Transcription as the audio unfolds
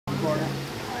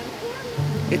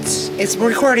It's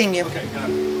recording you. Okay, got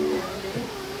it.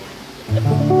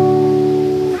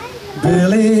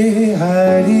 Billy,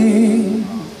 Heidi,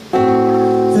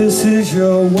 this is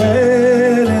your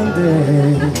wedding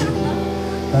day.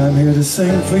 I'm here to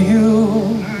sing for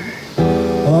you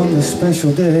on this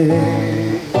special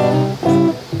day.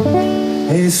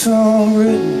 A song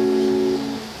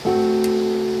written,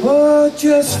 oh,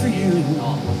 just for you.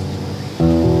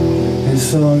 A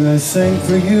song I sang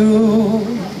for you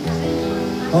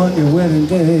on your wedding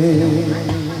day.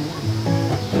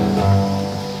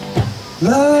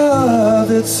 Love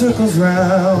that circles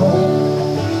round,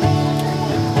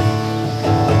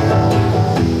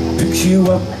 picks you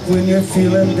up when you're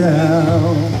feeling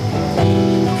down,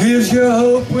 gives you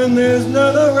hope when there's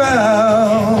none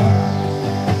around.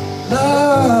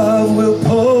 Love will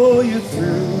pull you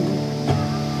through,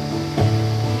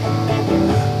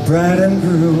 bride and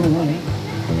groom,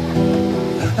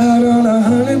 out on a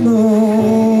honeymoon.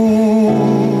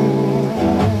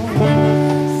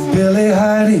 Billy,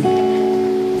 Heidi,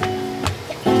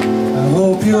 I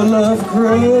hope your love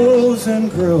grows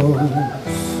and grows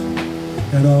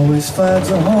and always finds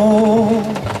a home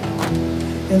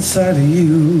inside of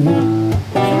you.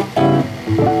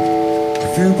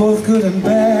 If you're both good and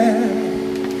bad,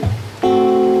 I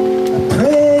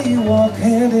pray you walk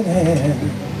hand in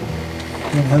hand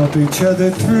and help each other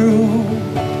through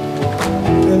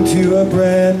into a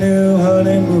brand new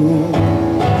honeymoon.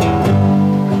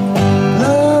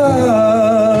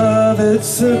 Love, it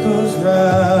circles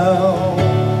round,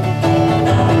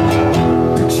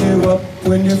 picks you up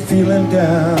when you're feeling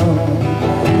down,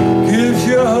 gives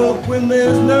you hope when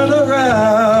there's none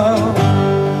around.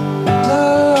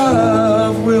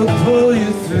 Love will pull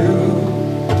you through,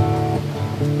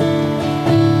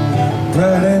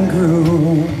 bride and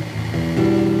groom,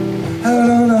 out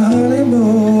on a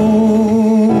honeymoon.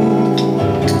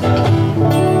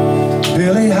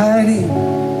 Billy, Heidi,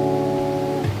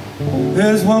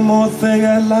 there's one more thing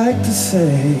I'd like to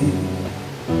say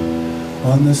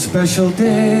on the special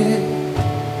day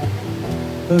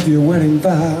of your wedding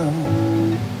vow.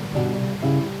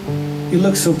 You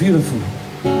look so beautiful,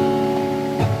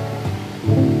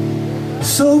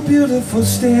 so beautiful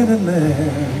standing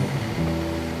there,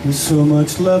 with so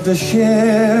much love to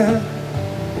share,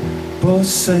 both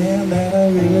saying that I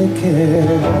really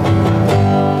care.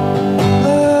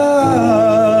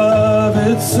 Love,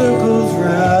 it circles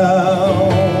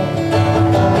round,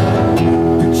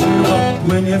 picks you up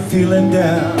when you're feeling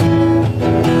down,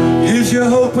 gives you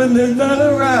hope when there's none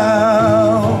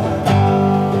around.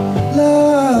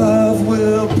 Love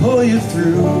will pull you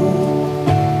through,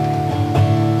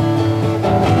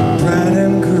 bride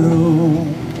and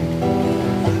groom,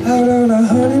 out on a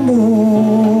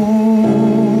honeymoon.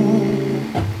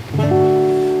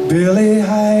 Billy,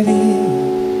 Heidi,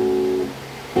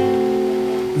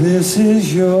 this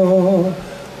is your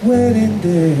wedding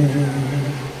day.